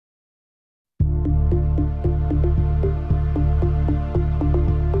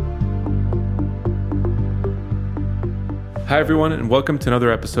Hi, everyone, and welcome to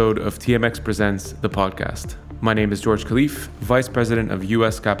another episode of TMX Presents, the podcast. My name is George Khalif, Vice President of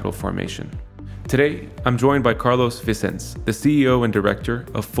U.S. Capital Formation. Today, I'm joined by Carlos Vicens, the CEO and Director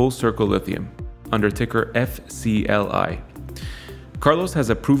of Circle Lithium, under ticker FCLI. Carlos has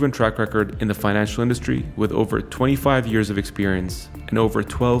a proven track record in the financial industry with over 25 years of experience and over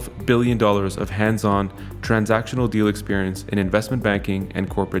 $12 billion of hands-on transactional deal experience in investment banking and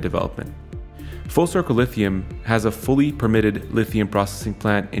corporate development. Circle Lithium has a fully permitted lithium processing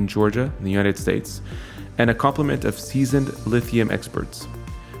plant in Georgia, in the United States, and a complement of seasoned lithium experts.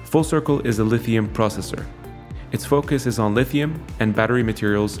 Circle is a lithium processor. Its focus is on lithium and battery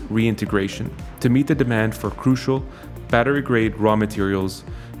materials reintegration to meet the demand for crucial battery-grade raw materials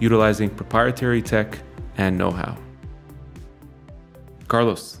utilizing proprietary tech and know-how.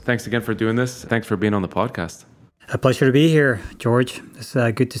 Carlos, thanks again for doing this. Thanks for being on the podcast. A pleasure to be here, George. It's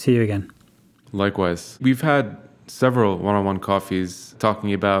good to see you again. Likewise. We've had several one-on-one coffees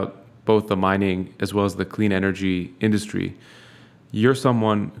talking about both the mining as well as the clean energy industry. You're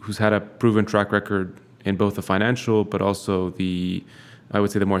someone who's had a proven track record in both the financial, but also the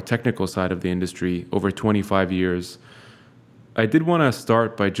more technical side of the industry over 25 years. I did want to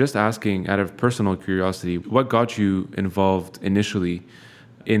start by just asking, out of personal curiosity, what got you involved initially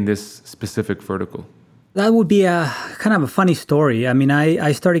in this specific vertical? That would be a kind of a funny story. I mean,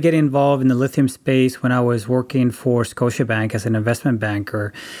 I started getting involved in the lithium space when I was working for Scotiabank as an investment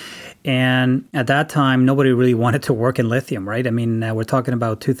banker. And at that time, nobody really wanted to work in lithium, right? I mean, we're talking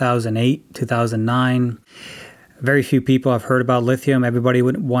about 2008, 2009. Very few people have heard about lithium. Everybody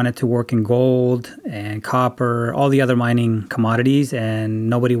wanted to work in gold and copper, all the other mining commodities, and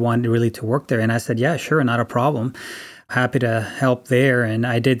nobody wanted really to work there. And I said, yeah, sure, not a problem. Happy to help there. And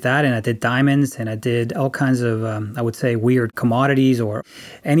I did that, and I did diamonds, and I did all kinds of, weird commodities or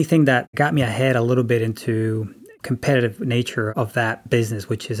anything that got me ahead a little bit into competitive nature of that business,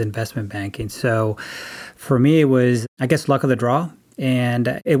 which is investment banking. So for me, it was, I guess, luck of the draw.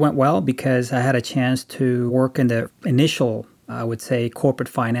 And it went well because I had a chance to work in the initial, corporate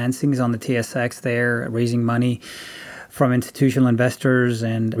financings on the TSX there, raising money from institutional investors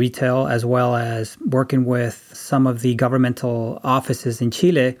and retail, as well as working with some of the governmental offices in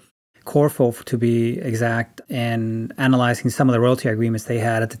Chile, Corfo to be exact, and analyzing some of the royalty agreements they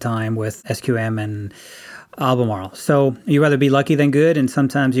had at the time with SQM and Albemarle. So you rather be lucky than good, and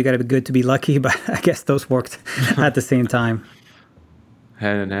sometimes you got to be good to be lucky, but I guess those worked at the same time.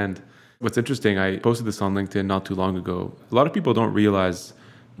 Hand in hand. What's interesting, I posted this on LinkedIn not too long ago. A lot of people don't realize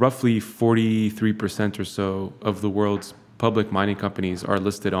roughly 43% or so of the world's public mining companies are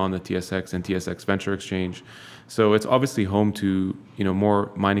listed on the TSX and TSX Venture Exchange. So it's obviously home to, more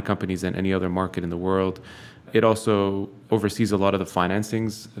mining companies than any other market in the world. It also oversees a lot of the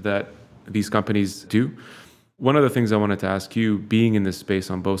financings that these companies do. One of the things I wanted to ask you, being in this space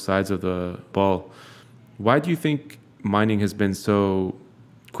on both sides of the ball, why do you think mining has been so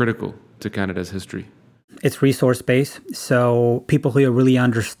critical to Canada's history? It's resource-based, so people who really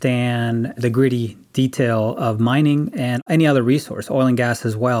understand the gritty detail of mining and any other resource, oil and gas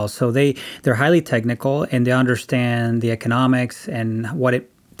as well. So they're highly technical, and they understand the economics and what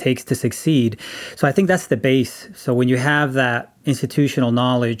it takes to succeed. So I think that's the base. So when you have that institutional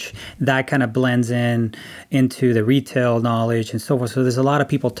knowledge, that kind of blends into the retail knowledge and so forth. So there's a lot of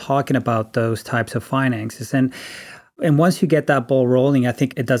people talking about those types of finances. And once you get that ball rolling, I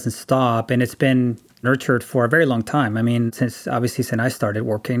think it doesn't stop. And it's been nurtured for a very long time. I mean, since I started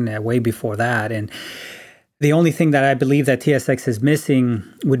working way before that. And the only thing that I believe that TSX is missing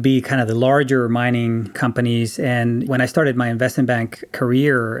would be kind of the larger mining companies. And when I started my investment bank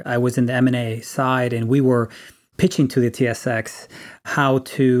career, I was in the M&A side, and we were pitching to the TSX how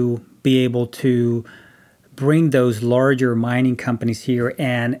to be able to bring those larger mining companies here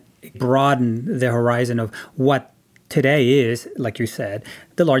and broaden the horizon of what today is, like you said,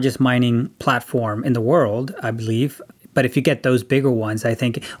 the largest mining platform in the world, I believe. But if you get those bigger ones, I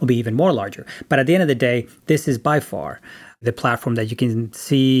think it'll be even more larger. But at the end of the day, this is by far the platform that you can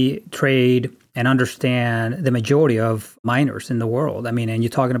see, trade, and understand the majority of miners in the world. I mean, and you're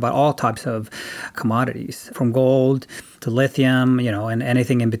talking about all types of commodities, from gold to lithium, and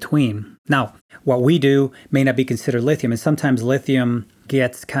anything in between. Now, what we do may not be considered lithium, and sometimes lithium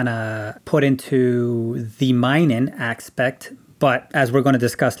gets kind of put into the mining aspect. But as we're going to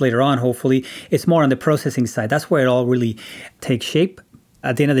discuss later on, hopefully, it's more on the processing side. That's where it all really takes shape.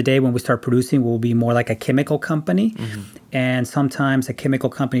 At the end of the day, when we start producing, we'll be more like a chemical company. Mm-hmm. And sometimes a chemical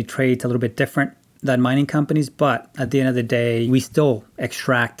company trades a little bit different than mining companies. But at the end of the day, we still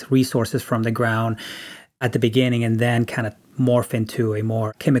extract resources from the ground at the beginning and then kind of morph into a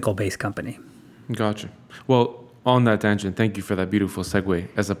more chemical-based company. Gotcha. Well, On that tangent, thank you for that beautiful segue.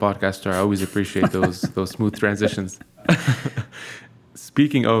 As a podcaster, I always appreciate those smooth transitions.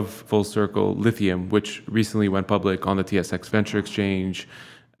 Speaking of full circle lithium, which recently went public on the TSX Venture Exchange,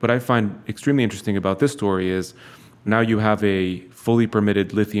 what I find extremely interesting about this story is now you have a fully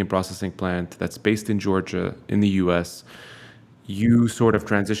permitted lithium processing plant that's based in Georgia in the US. You sort of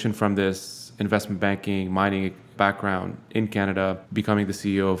transition from this investment banking, mining background in Canada, becoming the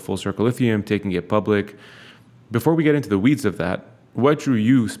CEO of Full Circle Lithium, taking it public. Before we get into the weeds of that, what drew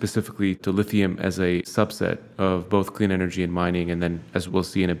you specifically to lithium as a subset of both clean energy and mining, and then, as we'll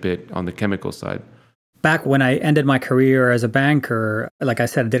see in a bit, on the chemical side? Back when I ended my career as a banker, like I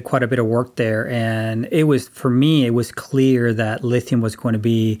said, I did quite a bit of work there. And for me, it was clear that lithium was going to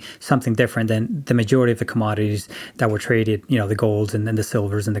be something different than the majority of the commodities that were traded, the golds and then the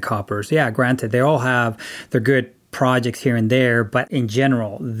silvers and the coppers. Yeah, granted, they all have their good projects here and there, but in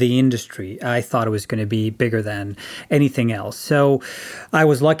general, the industry, I thought it was going to be bigger than anything else. So I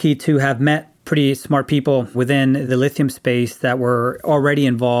was lucky to have met pretty smart people within the lithium space that were already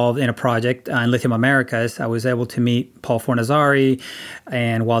involved in a project in Lithium Americas. I was able to meet Paul Fornazzari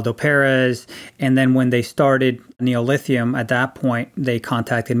and Waldo Perez. And then when they started Neo Lithium, at that point, they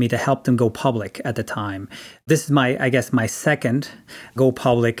contacted me to help them go public at the time. This is my second go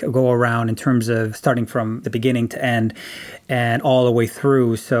around in terms of starting from the beginning to end and all the way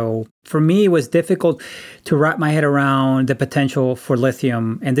through. So for me, it was difficult to wrap my head around the potential for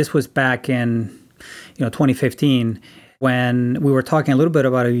lithium. And this was back in 2015 when we were talking a little bit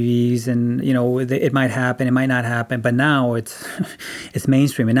about EVs and, it might happen, it might not happen. But now it's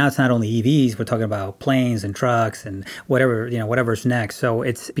mainstream. And now it's not only EVs, we're talking about planes and trucks and whatever's next. So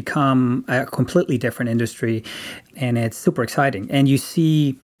it's become a completely different industry and it's super exciting. And you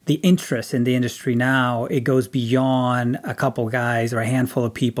see the interest in the industry now, it goes beyond a couple guys or a handful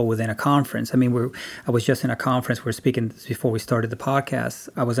of people within a conference. I mean, I was just in a conference, we're speaking before we started the podcast.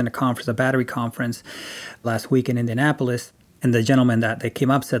 I was in a battery conference last week in Indianapolis. And the gentleman that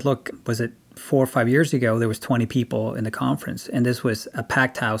came up said, look, was it 4 or 5 years ago, there was 20 people in the conference. And this was a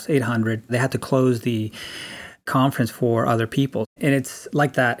packed house, 800. They had to close the conference for other people. And it's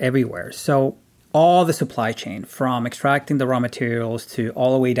like that everywhere. So all the supply chain from extracting the raw materials to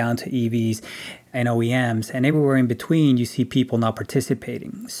all the way down to EVs and OEMs and everywhere in between, you see people now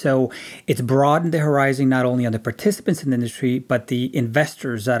participating. So it's broadened the horizon not only on the participants in the industry, but the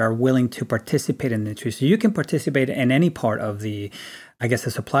investors that are willing to participate in the industry. So you can participate in any part of the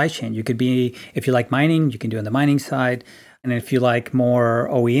supply chain. You could be, if you like mining, you can do it on the mining side. And if you like more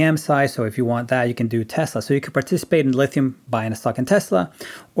OEM side, so if you want that, you can do Tesla. So you could participate in lithium buying a stock in Tesla,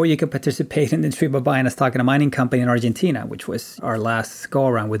 or you could participate in the industry by buying a stock in a mining company in Argentina, which was our last go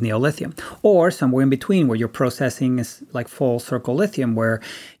around with Neo Lithium, or somewhere in between where your processing is like Full Circle Lithium, where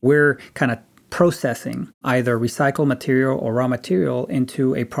we're kind of processing either recycled material or raw material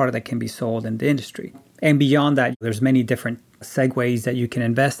into a product that can be sold in the industry. And beyond that, there's many different segues that you can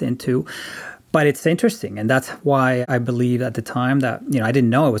invest into. But it's interesting. And that's why I believe at the time that, I didn't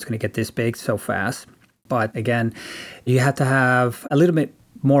know it was going to get this big so fast. But again, you have to have a little bit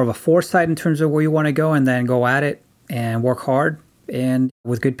more of a foresight in terms of where you want to go and then go at it and work hard and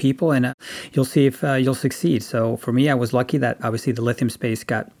with good people. And you'll see if you'll succeed. So for me, I was lucky that obviously the lithium space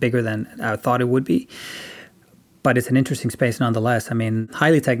got bigger than I thought it would be. But it's an interesting space nonetheless. I mean,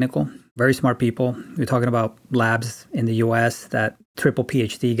 highly technical, very smart people. We're talking about labs in the US that triple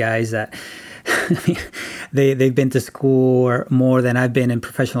PhD guys that they've been to school more than I've been in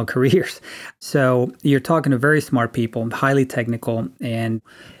professional careers. So you're talking to very smart people, highly technical. And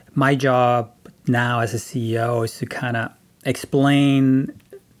my job now as a CEO is to kind of explain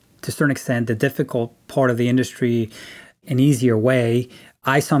to a certain extent the difficult part of the industry an easier way.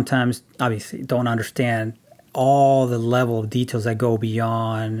 I sometimes obviously don't understand all the level of details that go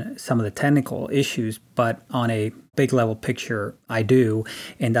beyond some of the technical issues, but on a big level picture, I do.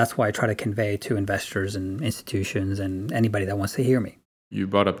 And that's why I try to convey to investors and institutions and anybody that wants to hear me. You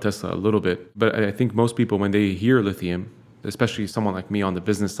brought up Tesla a little bit, but I think most people, when they hear lithium, especially someone like me on the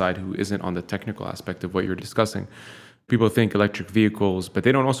business side who isn't on the technical aspect of what you're discussing, people think electric vehicles, but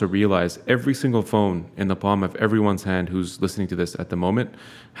they don't also realize every single phone in the palm of everyone's hand who's listening to this at the moment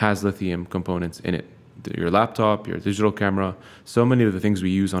has lithium components in it. Your laptop, your digital camera, so many of the things we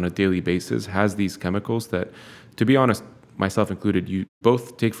use on a daily basis has these chemicals that, to be honest, myself included, you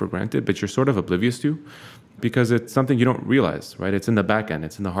both take for granted, but you're sort of oblivious to because it's something you don't realize, right? It's in the back end,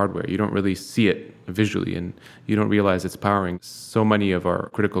 it's in the hardware. You don't really see it visually and you don't realize it's powering so many of our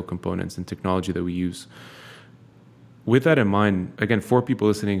critical components and technology that we use. With that in mind, again, for people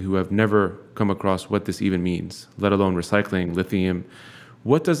listening who have never come across what this even means, let alone recycling lithium,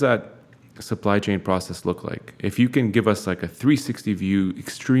 what does that supply chain process look like? If you can give us like a 360 view,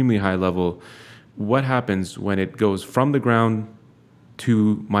 extremely high level, what happens when it goes from the ground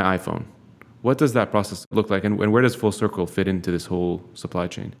to my iPhone? What does that process look like? And where does Full Circle fit into this whole supply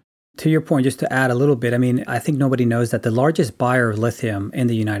chain? To your point, just to add a little bit, I mean, I think nobody knows that the largest buyer of lithium in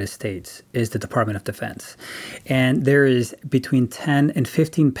the United States is the Department of Defense. And there is between 10 and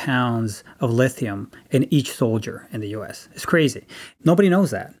 15 pounds of lithium in each soldier in the US. It's crazy. Nobody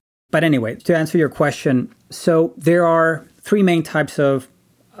knows that. But anyway, to answer your question, so there are three main types of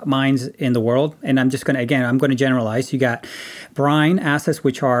mines in the world. And I'm going to generalize. You got brine assets,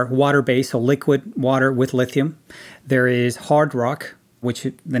 which are water-based, so liquid water with lithium. There is hard rock, which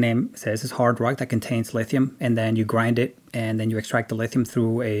the name says is hard rock that contains lithium, and then you grind it, and then you extract the lithium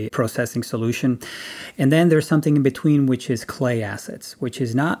through a processing solution. And then there's something in between, which is clay assets, which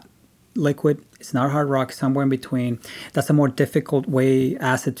is not liquid, it's not hard rock, somewhere in between. That's a more difficult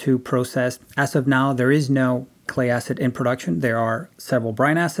asset to process. As of now, there is no clay asset in production. There are several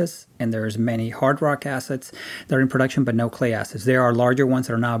brine assets, and there's many hard rock assets that are in production, but no clay assets. There are larger ones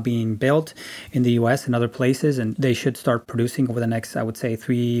that are now being built in the US and other places, and they should start producing over the next, I would say,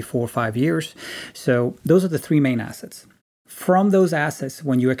 3, 4, 5 years. So those are the three main assets. From those assets,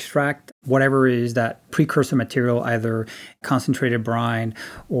 when you extract whatever is that precursor material, either concentrated brine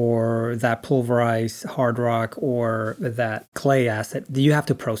or that pulverized hard rock or that clay asset, you have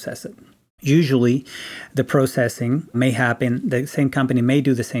to process it. Usually, the processing may happen, the same company may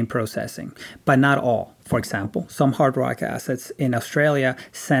do the same processing, but not all. For example, some hard rock assets in Australia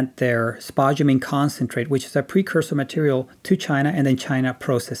sent their spodumene concentrate, which is a precursor material, to China, and then China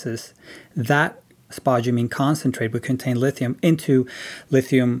processes that spodumene concentrate, which contain lithium, into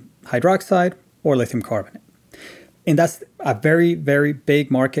lithium hydroxide or lithium carbonate. And that's a very, very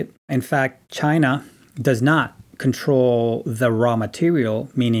big market. In fact, China does not control the raw material,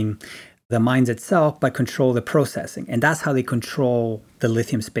 meaning the mines itself, but control the processing. And that's how they control the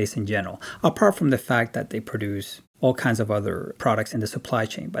lithium space in general, apart from the fact that they produce all kinds of other products in the supply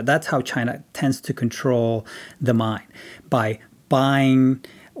chain. But that's how China tends to control the mine, by buying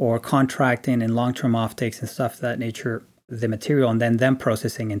or contracting in long-term offtakes and stuff of that nature, the material, and then them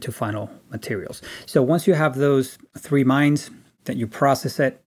processing into final materials. So once you have those three mines, then you process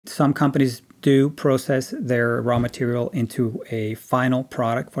it. Some companies do process their raw material into a final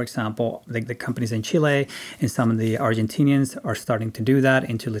product. For example, the companies in Chile and some of the Argentinians are starting to do that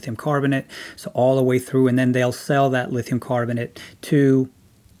into lithium carbonate. So all the way through, and then they'll sell that lithium carbonate to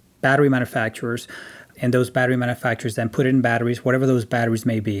battery manufacturers. And those battery manufacturers then put it in batteries, whatever those batteries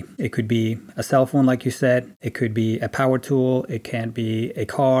may be. It could be a cell phone, like you said. It could be a power tool. It can be a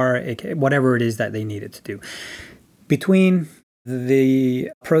car, whatever it is that they need it to do. Between the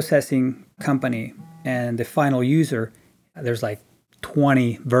processing company and the final user, there's like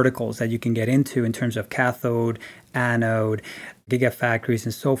 20 verticals that you can get into in terms of cathode, anode, gigafactories,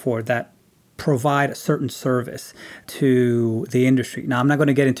 and so forth that provide a certain service to the industry. Now, I'm not going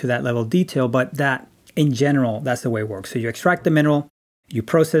to get into that level of detail, but that in general, that's the way it works. So you extract the mineral, you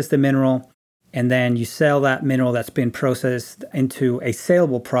process the mineral, and then you sell that mineral that's been processed into a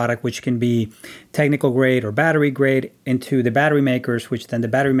saleable product, which can be technical grade or battery grade, into the battery makers, which then the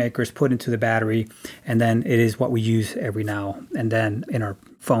battery makers put into the battery. And then it is what we use every now and then in our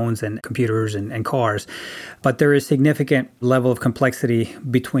phones and computers and cars. But there is significant level of complexity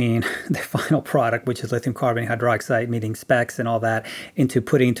between the final product, which is lithium carbonate hydroxide, meeting specs and all that, into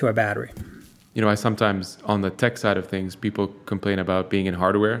putting into a battery. You know, I sometimes, on the tech side of things, people complain about being in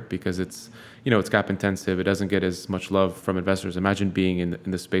hardware because it's cap intensive. It doesn't get as much love from investors. Imagine being in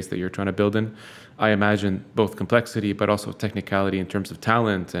the space that you're trying to build in. I imagine both complexity, but also technicality in terms of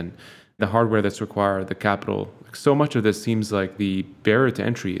talent and the hardware that's required, the capital. So much of this seems like the barrier to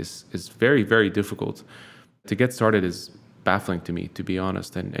entry is very, very difficult. To get started is baffling to me, to be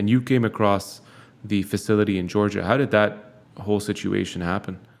honest. And you came across the facility in Georgia. How did that whole situation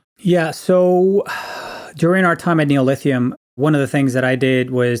happen? Yeah, so during our time at Neo Lithium, one of the things that I did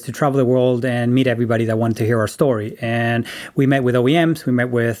was to travel the world and meet everybody that wanted to hear our story. And we met with OEMs, we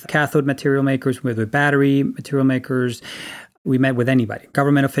met with cathode material makers, we met with battery material makers, we met with anybody,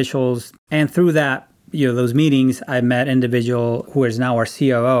 government officials. And through that, those meetings, I met an individual who is now our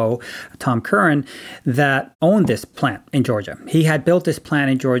COO, Tom Curran, that owned this plant in Georgia. He had built this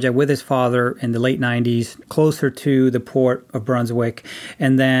plant in Georgia with his father in the late 90s, closer to the port of Brunswick.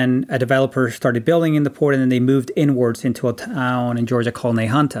 And then a developer started building in the port, and then they moved inwards into a town in Georgia called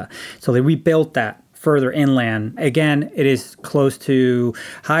Nahanta. So they rebuilt that further inland. Again, it is close to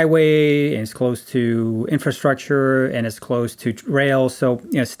highway, and it's close to infrastructure, and it's close to rail. So,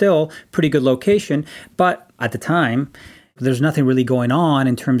 still pretty good location. But at the time, there's nothing really going on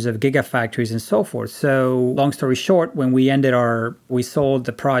in terms of gigafactories and so forth. So long story short, when we sold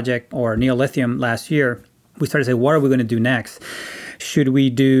the project or Neo Lithium last year, we started to say, what are we going to do next? Should we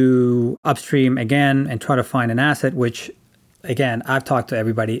do upstream again and try to find an asset, which again, I've talked to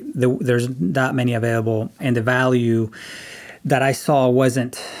everybody. There's not many available, and the value that I saw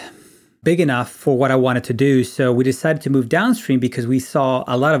wasn't big enough for what I wanted to do. So we decided to move downstream because we saw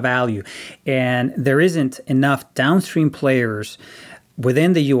a lot of value, and there isn't enough downstream players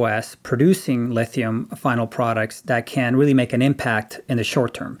within the US producing lithium final products that can really make an impact in the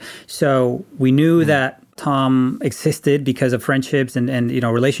short term. So we knew that Tom existed because of friendships and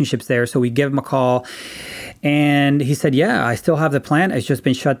relationships there. So we gave him a call, and he said, yeah, I still have the plant. It's just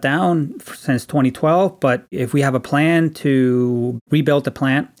been shut down since 2012. But if we have a plan to rebuild the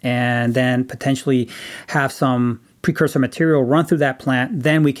plant and then potentially have some precursor material run through that plant,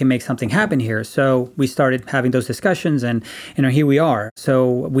 then we can make something happen here. So we started having those discussions, and here we are.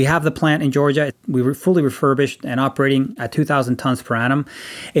 So we have the plant in Georgia. We were fully refurbished and operating at 2,000 tons per annum.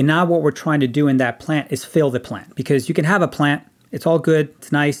 And now what we're trying to do in that plant is fill the plant, because you can have a plant, it's all good,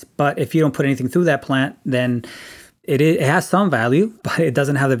 it's nice, but if you don't put anything through that plant, then it has some value, but it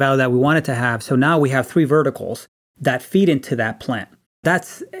doesn't have the value that we want it to have. So now we have 3 verticals that feed into that plant.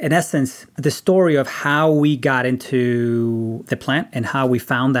 That's, in essence, the story of how we got into the plant and how we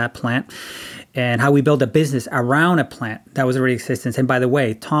found that plant and how we built a business around a plant that was already existing. And by the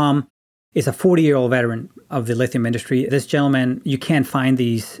way, Tom is a 40-year-old veteran of the lithium industry. This gentleman, you can't find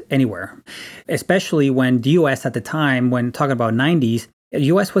these anywhere, especially when the U.S. at the time, when talking about 90s, the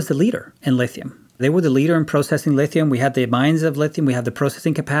U.S. was the leader in lithium. They were the leader in processing lithium. We had the mines of lithium. We had the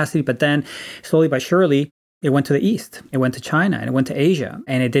processing capacity. But then slowly but surely, it went to the East, it went to China, and it went to Asia,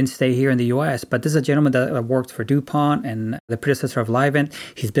 and it didn't stay here in the U.S. But this is a gentleman that worked for DuPont and the predecessor of Livent.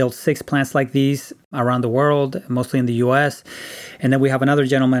 He's built 6 plants like these around the world, mostly in the U.S. And then we have another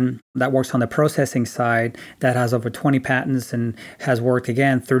gentleman that works on the processing side that has over 20 patents and has worked,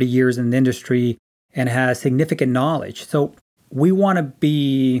 again, 30 years in the industry and has significant knowledge. So we want to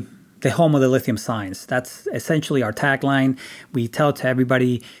be the home of the lithium science. That's essentially our tagline. We tell to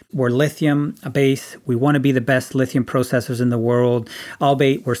everybody we're lithium based. We want to be the best lithium processors in the world.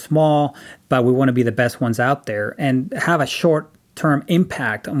 Albeit we're small, but we want to be the best ones out there and have a short-term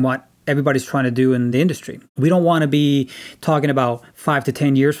impact on what everybody's trying to do in the industry. We don't want to be talking about 5 to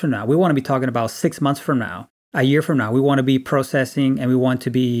 10 years from now. We want to be talking about 6 months from now, a year from now. We want to be processing, and we want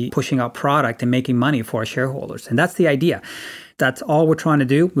to be pushing out product and making money for our shareholders. And that's the idea. That's all we're trying to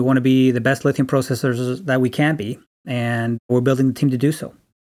do. We want to be the best lithium processors that we can be, and we're building the team to do so.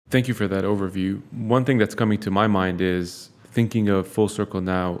 Thank you for that overview. One thing that's coming to my mind is thinking of Full Circle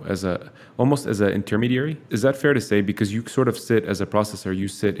now as almost as an intermediary. Is that fair to say? Because you sort of sit as a processor, you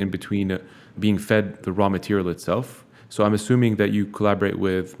sit in between being fed the raw material itself. So I'm assuming that you collaborate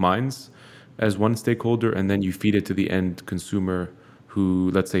with mines as one stakeholder, and then you feed it to the end consumer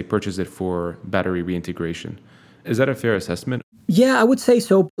who, let's say, purchase it for battery reintegration. Is that a fair assessment? Yeah, I would say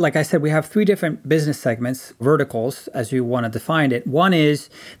so. Like I said, we have 3 different business segments, verticals, as you want to define it. One is,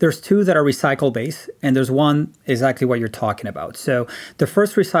 there's 2 that are recycle based, and there's one exactly what you're talking about. So the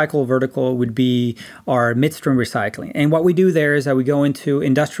first recycle vertical would be our midstream recycling. And what we do there is that we go into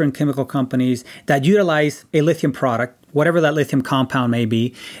industrial and chemical companies that utilize a lithium product, whatever that lithium compound may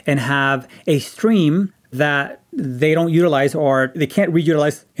be, and have a stream that they don't utilize or they can't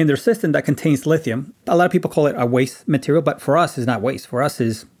reutilize in their system that contains lithium. A lot of people call it a waste material, but for us, it's not waste. For us,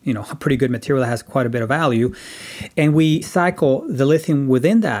 is a pretty good material that has quite a bit of value. And we cycle the lithium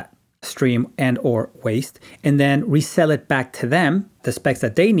within that stream and or waste, and then resell it back to them, the specs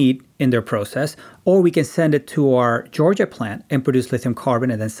that they need in their process, or we can send it to our Georgia plant and produce lithium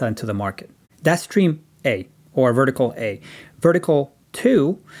carbon and then sell it to the market. That's stream A, or vertical A. Vertical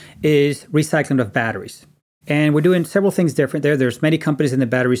 2 is recycling of batteries. And we're doing several things different there. There's many companies in the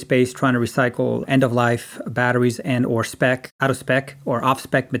battery space trying to recycle end-of-life batteries and or out-of-spec or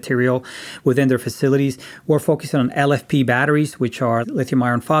off-spec material within their facilities. We're focusing on LFP batteries, which are lithium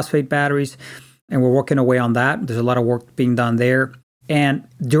iron phosphate batteries, and we're working away on that. There's a lot of work being done there. And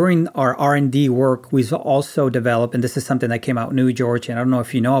during our R&D work, we've also developed, and this is something that came out new, George, and I don't know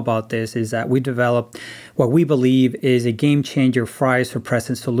if you know about this, is that we developed what we believe is a game-changer fire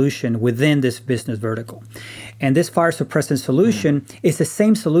suppressant solution within this business vertical. And this fire suppressant solution is the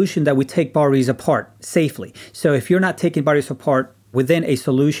same solution that we take batteries apart safely. So if you're not taking batteries apart within a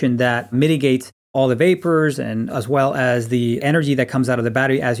solution that mitigates all the vapors and as well as the energy that comes out of the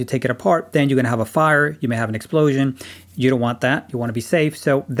battery as you take it apart, then you're going to have a fire. You may have an explosion. You don't want that. You want to be safe.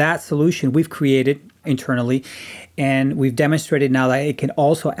 So that solution we've created internally, and we've demonstrated now that it can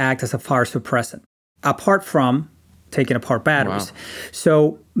also act as a fire suppressant. Apart from taking apart batteries. Wow.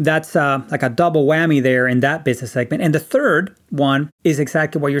 So that's like a double whammy there in that business segment. And the third one is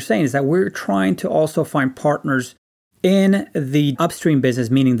exactly what you're saying, is that we're trying to also find partners in the upstream business,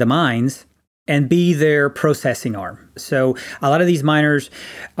 meaning the mines, and be their processing arm. So a lot of these miners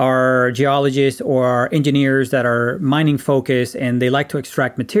are geologists or engineers that are mining focused, and they like to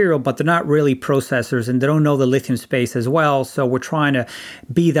extract material, but they're not really processors, and they don't know the lithium space as well. So we're trying to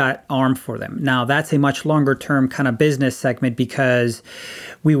be that arm for them. Now, that's a much longer term kind of business segment, because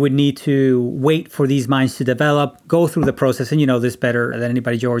we would need to wait for these mines to develop, go through the process. And you know this better than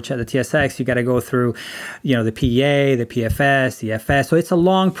anybody, George, at the TSX. You got to go through, the PEA, the PFS, the FS. So it's a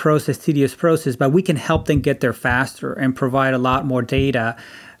long process, tedious process, but we can help them get there faster and provide a lot more data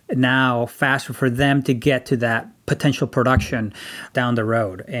now faster for them to get to that potential production down the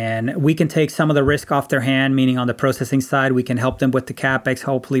road. And we can take some of the risk off their hand, meaning on the processing side, we can help them with the CapEx.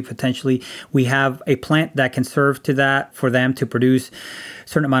 Hopefully, potentially, we have a plant that can serve to that for them to produce a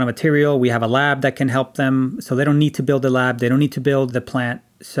certain amount of material. We have a lab that can help them. So they don't need to build the lab. They don't need to build the plant.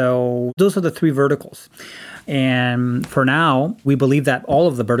 So those are the three verticals. And for now, we believe that all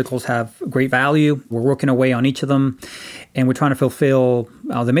of the verticals have great value. We're working away on each of them, and we're trying to fulfill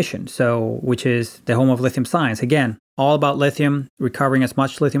the mission, which is the home of lithium science. Again, all about lithium, recovering as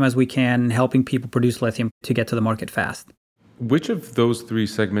much lithium as we can, and helping people produce lithium to get to the market fast. Which of those three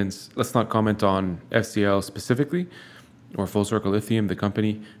segments, let's not comment on FCL specifically, or Full Circle Lithium, the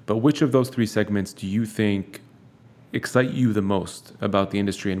company, but which of those three segments do you think excite you the most about the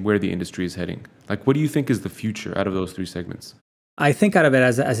industry and where the industry is heading? Like, what do you think is the future out of those three segments? I think out of it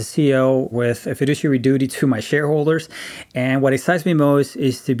as a CEO with a fiduciary duty to my shareholders. And what excites me most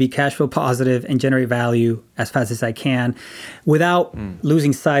is to be cash flow positive and generate value as fast as I can without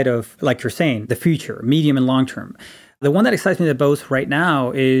losing sight of, like you're saying, the future, medium and long term. The one that excites me the most right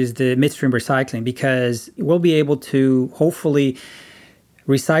now is the midstream recycling, because we'll be able to hopefully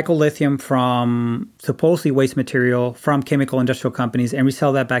recycle lithium from supposedly waste material from chemical industrial companies and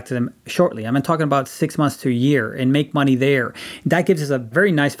resell that back to them shortly. I'm talking about 6 months to a year, and make money there. That gives us a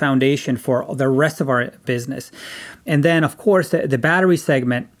very nice foundation for the rest of our business. And then, of course, the battery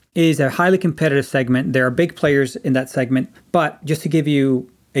segment is a highly competitive segment. There are big players in that segment. But just to give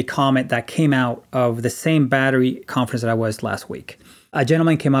you a comment that came out of the same battery conference that I was last week, a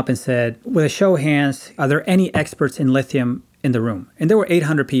gentleman came up and said, with a show of hands, are there any experts in lithium in the room? And there were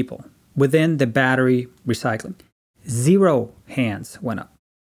 800 people within the battery recycling. 0 hands went up.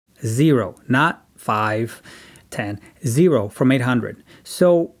 0, not 5, 10, 0 from 800.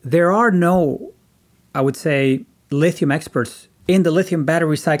 So there are no, I would say, lithium experts in the lithium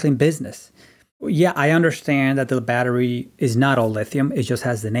battery recycling business. Yeah, I understand that the battery is not all lithium. It just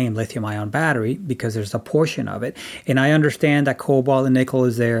has the name lithium-ion battery because there's a portion of it. And I understand that cobalt and nickel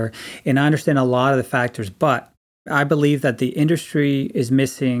is there. And I understand a lot of the factors, but I believe that the industry is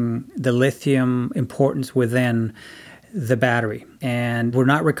missing the lithium importance within the battery. And we're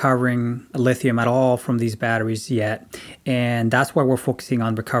not recovering lithium at all from these batteries yet. And that's why we're focusing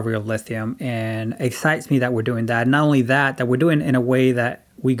on recovery of lithium. And it excites me that we're doing that. Not only that we're doing it in a way that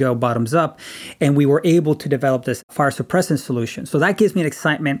we go bottoms up, and we were able to develop this fire suppressant solution. So that gives me an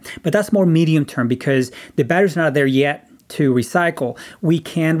excitement, but that's more medium term because the battery's not there yet to recycle. We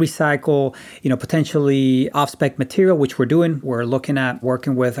can recycle, potentially off-spec material, which we're doing. We're looking at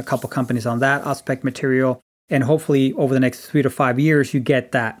working with a couple companies on that off-spec material. And hopefully over the next 3 to 5 years, you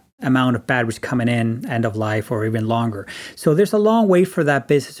get that amount of batteries coming in end of life or even longer. So there's a long way for that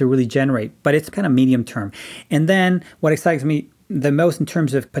business to really generate, but it's kind of medium term. And then what excites me the most in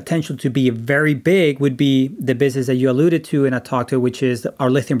terms of potential to be very big would be the business that you alluded to and I talked to, which is our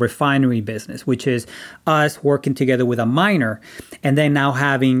lithium refinery business, which is us working together with a miner and then now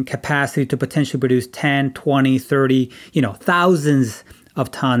having capacity to potentially produce 10, 20, 30, thousands of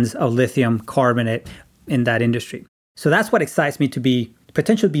tons of lithium carbonate in that industry. So that's what excites me to be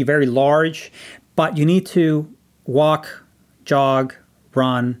potentially be very large, but you need to walk, jog,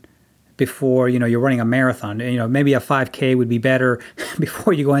 run, before you're running a marathon. Maybe a 5K would be better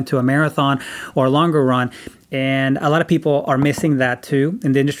before you go into a marathon or a longer run. And a lot of people are missing that too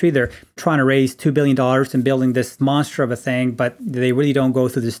in the industry. They're trying to raise $2 billion and building this monster of a thing, but they really don't go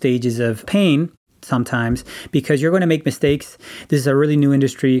through the stages of pain sometimes because you're going to make mistakes. This is a really new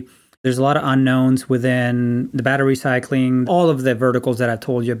industry. There's a lot of unknowns within the battery recycling, all of the verticals that I've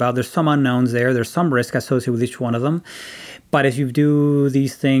told you about. There's some unknowns there. There's some risk associated with each one of them. But if you do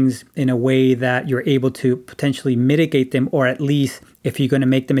these things in a way that you're able to potentially mitigate them, or at least if you're going to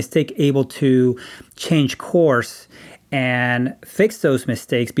make the mistake, able to change course and fix those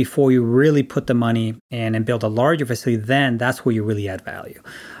mistakes before you really put the money in and build a larger facility, then that's where you really add value.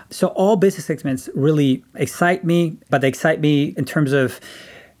 So all business segments really excite me, but they excite me in terms of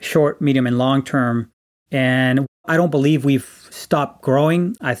short, medium, and long term. And I don't believe we've stopped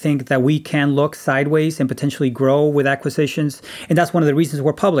growing. I think that we can look sideways and potentially grow with acquisitions. And that's one of the reasons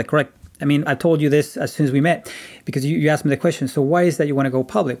we're public, right? I mean, I told you this as soon as we met, because you asked me the question, so why is that you want to go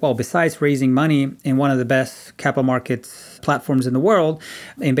public? Well, besides raising money in one of the best capital markets platforms in the world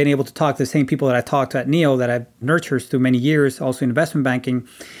and being able to talk to the same people that I talked to at NEO that I've nurtured through many years, also in investment banking,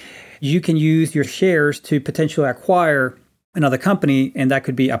 you can use your shares to potentially acquire another company, and that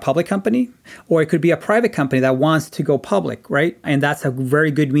could be a public company, or it could be a private company that wants to go public, right? And that's a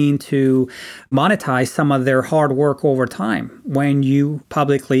very good means to monetize some of their hard work over time when you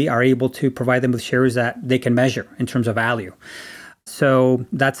publicly are able to provide them with shares that they can measure in terms of value. So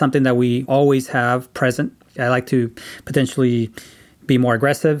that's something that we always have present. I like to potentially be more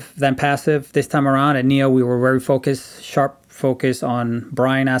aggressive than passive. This time around at NEO, we were very sharp focus on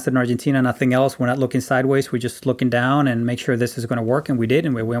Brian asset in Argentina, nothing else. We're not looking sideways. We're just looking down and make sure this is going to work. And we did,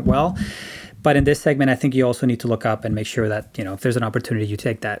 and it went well. But in this segment, I think you also need to look up and make sure that, if there's an opportunity, you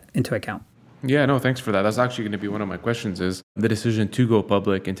take that into account. Yeah, no, thanks for that. That's actually going to be one of my questions is the decision to go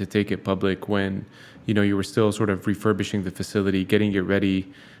public and to take it public when, you were still sort of refurbishing the facility, getting it ready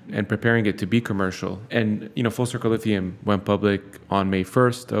and preparing it to be commercial. And, Full Circle Lithium went public on May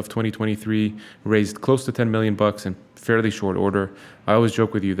 1st of 2023, raised close to $10 million in fairly short order. I always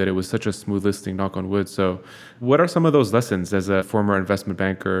joke with you that it was such a smooth listing, knock on wood. So what are some of those lessons as a former investment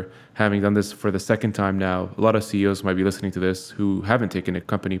banker, having done this for the second time now? A lot of CEOs might be listening to this who haven't taken a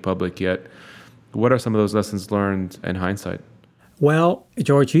company public yet. What are some of those lessons learned in hindsight? Well,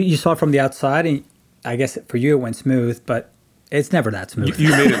 George, you saw it from the outside, and I guess for you it went smooth, but it's never that smooth. You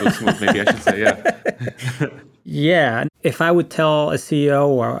made it look smooth, maybe I should say, yeah. Yeah. If I would tell a CEO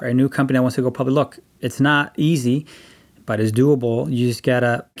or a new company that wants to go public, look, it's not easy, but it's doable. You just got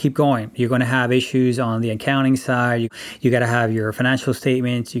to keep going. You're going to have issues on the accounting side. You got to have your financial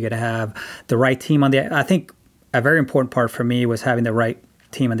statements. You got to have the right team on I think a very important part for me was having the right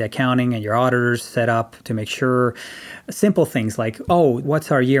team on the accounting and your auditors set up to make sure simple things like, what's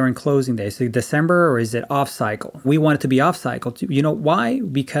our year-end closing day? Is it December or is it off cycle? We want it to be off cycle. You know why?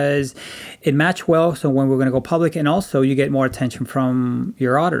 Because it matched well. So when we're going to go public, and also you get more attention from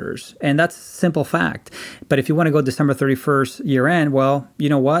your auditors. And that's a simple fact. But if you want to go December 31st year-end, well, you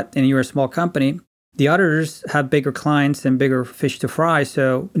know what? And you're a small company, the auditors have bigger clients and bigger fish to fry.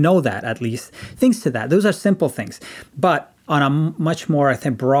 So know that, at least. Things to that. Those are simple things. But on a much more, I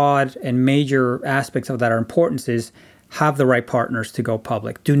think, broad and major aspects of that, our importance is have the right partners to go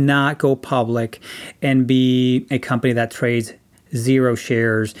public. Do not go public and be a company that trades 0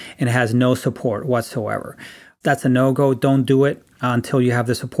 shares and has no support whatsoever. That's a no-go. Don't do it until you have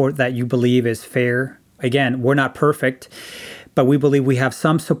the support that you believe is fair. Again, we're not perfect, but we believe we have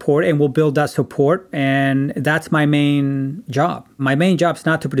some support and we'll build that support. And that's my main job. My main job is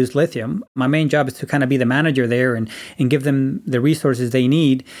not to produce lithium. My main job is to kind of be the manager there and give them the resources they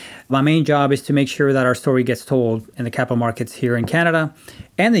need. My main job is to make sure that our story gets told in the capital markets here in Canada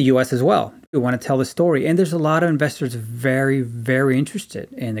and the US as well. We want to tell the story. And there's a lot of investors very, very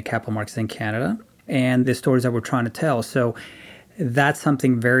interested in the capital markets in Canada and the stories that we're trying to tell. So that's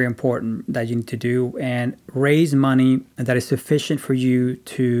something very important that you need to do, and raise money that is sufficient for you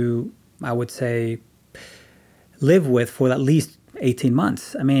to, I would say, live with for at least 18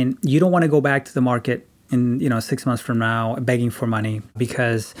 months. I mean, you don't want to go back to the market in 6 months from now begging for money,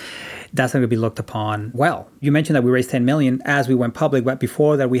 because that's not going to be looked upon well. You mentioned that we raised 10 million as we went public, but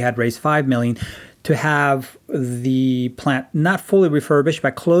before that we had raised 5 million to have the plant not fully refurbished,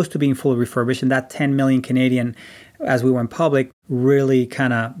 but close to being fully refurbished. And that 10 million Canadian as we went public really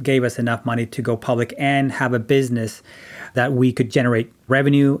kind of gave us enough money to go public and have a business that we could generate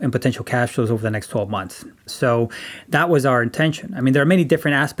revenue and potential cash flows over the next 12 months. So that was our intention. I mean, there are many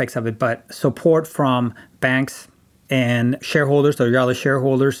different aspects of it, but support from banks and shareholders, or your other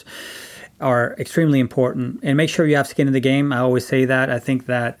shareholders, are extremely important. And make sure you have skin in the game. I always say that. I think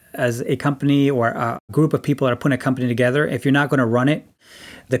that as a company or a group of people that are putting a company together, if you're not going to run it,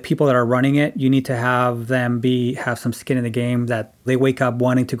 the people that are running it, you need to have them have some skin in the game, that they wake up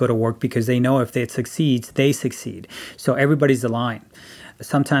wanting to go to work because they know if it succeeds, they succeed. So everybody's aligned.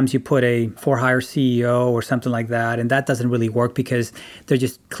 Sometimes you put a for-hire CEO or something like that, and that doesn't really work because they're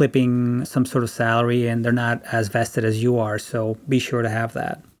just clipping some sort of salary and they're not as vested as you are. So be sure to have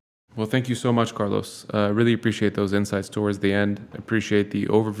that. Well, thank you so much, Carlos. Really appreciate those insights towards the end. Appreciate the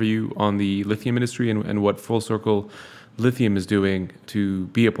overview on the lithium industry and what Full Circle Lithium is doing to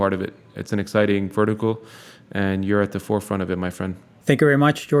be a part of it. It's an exciting vertical, and you're at the forefront of it, my friend. Thank you very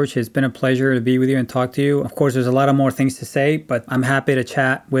much, George. It's been a pleasure to be with you and talk to you. Of course, there's a lot of more things to say, but I'm happy to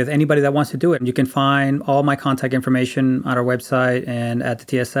chat with anybody that wants to do it. You can find all my contact information on our website and at the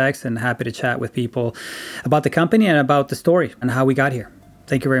TSX, and happy to chat with people about the company and about the story and how we got here.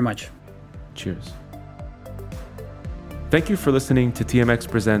 Thank you very much. Cheers. Thank you for listening to TMX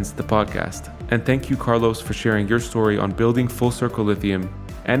Presents, the podcast. And thank you, Carlos, for sharing your story on building Full Circle Lithium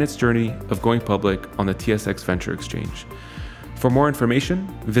and its journey of going public on the TSX Venture Exchange. For more information,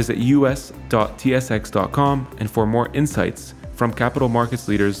 visit us.tsx.com, and for more insights from capital markets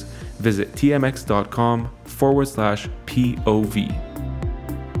leaders, visit tmx.com/POV.